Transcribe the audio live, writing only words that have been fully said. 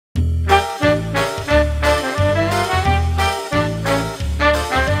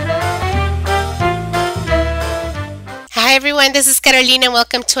Hi everyone, this is Carolina.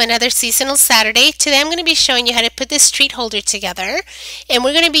 Welcome to another seasonal Saturday. Today I'm going to be showing you how to put this street holder together. And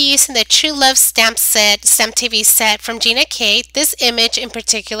we're going to be using the True Love StampTV set from Gina K. This image in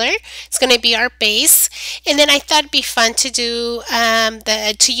particular is going to be our base. And then I thought it'd be fun to do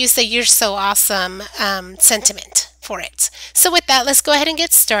to use the "You're So Awesome" sentiment for it. So with that, let's go ahead and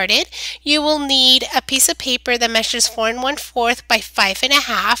get started. You will need a piece of paper that measures 4 1/4 by 5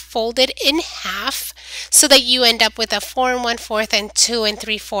 1/2, folded in half, so that you end up with a 4 1/4 and 2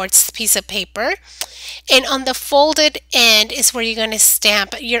 3/4 piece of paper. And on the folded end is where you're going to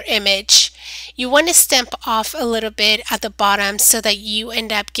stamp your image. You want to stamp off a little bit at the bottom so that you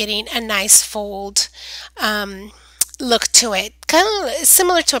end up getting a nice fold look to it. Kind of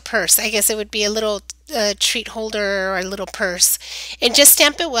similar to a purse. I guess it would be a little treat holder or a little purse. And just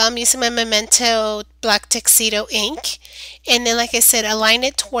stamp it well. I'm using my Memento Black Tuxedo ink. And then, like I said, align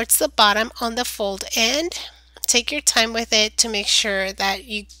it towards the bottom on the fold end. Take your time with it to make sure that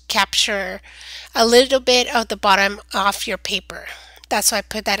you capture a little bit of the bottom off your paper. That's why I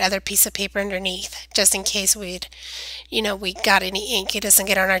put that other piece of paper underneath, just in case we got any ink, it doesn't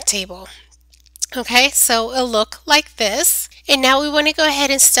get on our table. Okay, so it'll look like this. And now we want to go ahead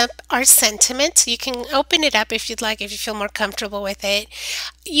and stamp our sentiment. You can open it up if you'd like, if you feel more comfortable with it.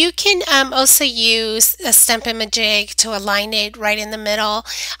 You can also use a Stamp-A-Majig to align it right in the middle.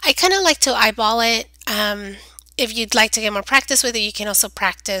 I kind of like to eyeball it. If you'd like to get more practice with it, you can also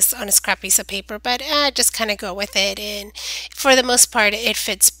practice on a scrap piece of paper, but just kind of go with it. And for the most part, it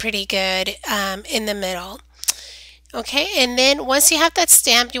fits pretty good in the middle. Okay, and then once you have that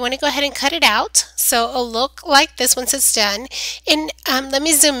stamped, you want to go ahead and cut it out. So it'll look like this once it's done. And let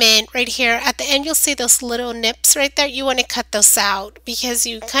me zoom in right here. At the end, you'll see those little nips right there. You want to cut those out because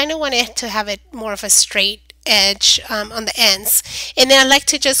you kind of want it to have it more of a straight edge on the ends. And then I like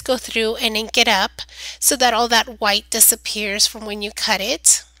to just go through and ink it up so that all that white disappears from when you cut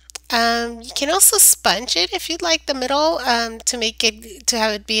it. You can also sponge it if you'd like the middle to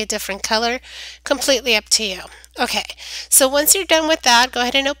have it be a different color. Completely up to you. Okay, so once you're done with that, go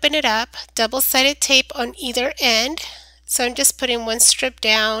ahead and open it up. Double-sided tape on either end. So I'm just putting one strip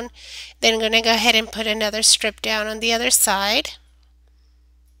down. Then I'm going to go ahead and put another strip down on the other side.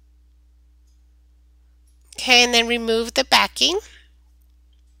 Okay, and then remove the backing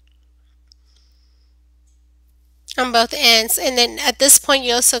on both ends. And then at this point,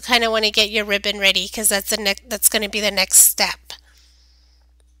 you also kind of want to get your ribbon ready because that's going to be the next step.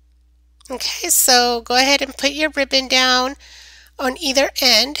 Okay, so go ahead and put your ribbon down on either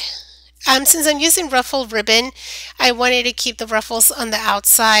end. Since I'm using ruffled ribbon, I wanted to keep the ruffles on the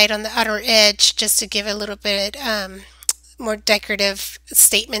outside, on the outer edge, just to give a little bit more decorative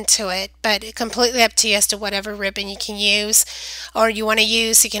statement to it. But completely up to you as to whatever ribbon you can use or you want to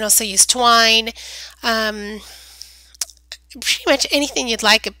use. You can also use twine. Pretty much anything you'd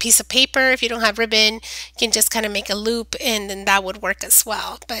like. A piece of paper, if you don't have ribbon, you can just kind of make a loop and then that would work as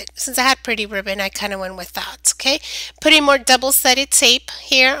well. But since I had pretty ribbon, I kind of went with that. Okay, putting more double-sided tape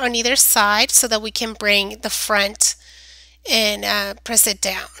here on either side so that we can bring the front and press it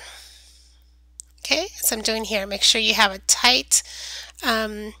down. Okay, so I'm doing here. Make sure you have a tight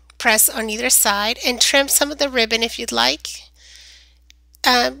press on either side and trim some of the ribbon if you'd like.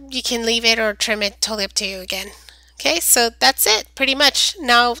 You can leave it or trim it, totally up to you again. Okay, so that's it pretty much.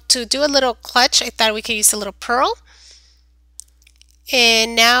 Now to do a little clutch, I thought we could use a little pearl.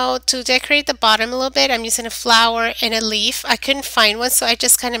 And now to decorate the bottom a little bit, I'm using a flower and a leaf. I couldn't find one, so I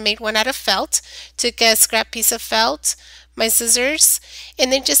just kind of made one out of felt. Took a scrap piece of felt, my scissors,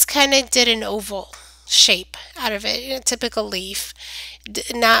 and then just kind of did an oval shape out of it, a typical leaf.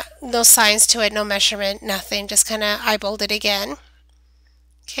 No signs to it, no measurement, nothing. Just kind of eyeballed it again.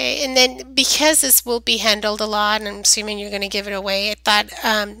 Okay, and then because this will be handled a lot, and I'm assuming you're going to give it away, I thought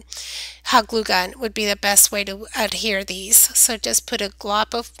hot glue gun would be the best way to adhere these. So just put a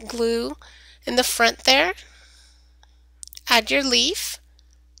glob of glue in the front there. Add your leaf.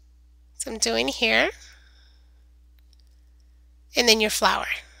 So I'm doing here. And then your flower.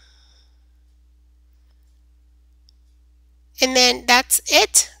 And then that's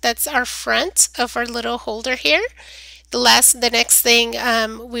it. That's our front of our little holder here. The next thing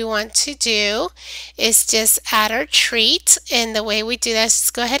we want to do is just add our treat, and the way we do that is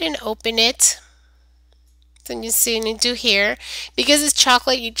just go ahead and open it. So you see what you do here. Because it's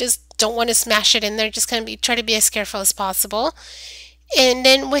chocolate, you just don't want to smash it in there. Just kind of try to be as careful as possible. And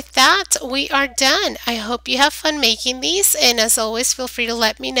then with that, we are done. I hope you have fun making these, and as always, feel free to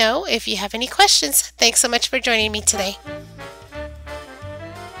let me know if you have any questions. Thanks so much for joining me today.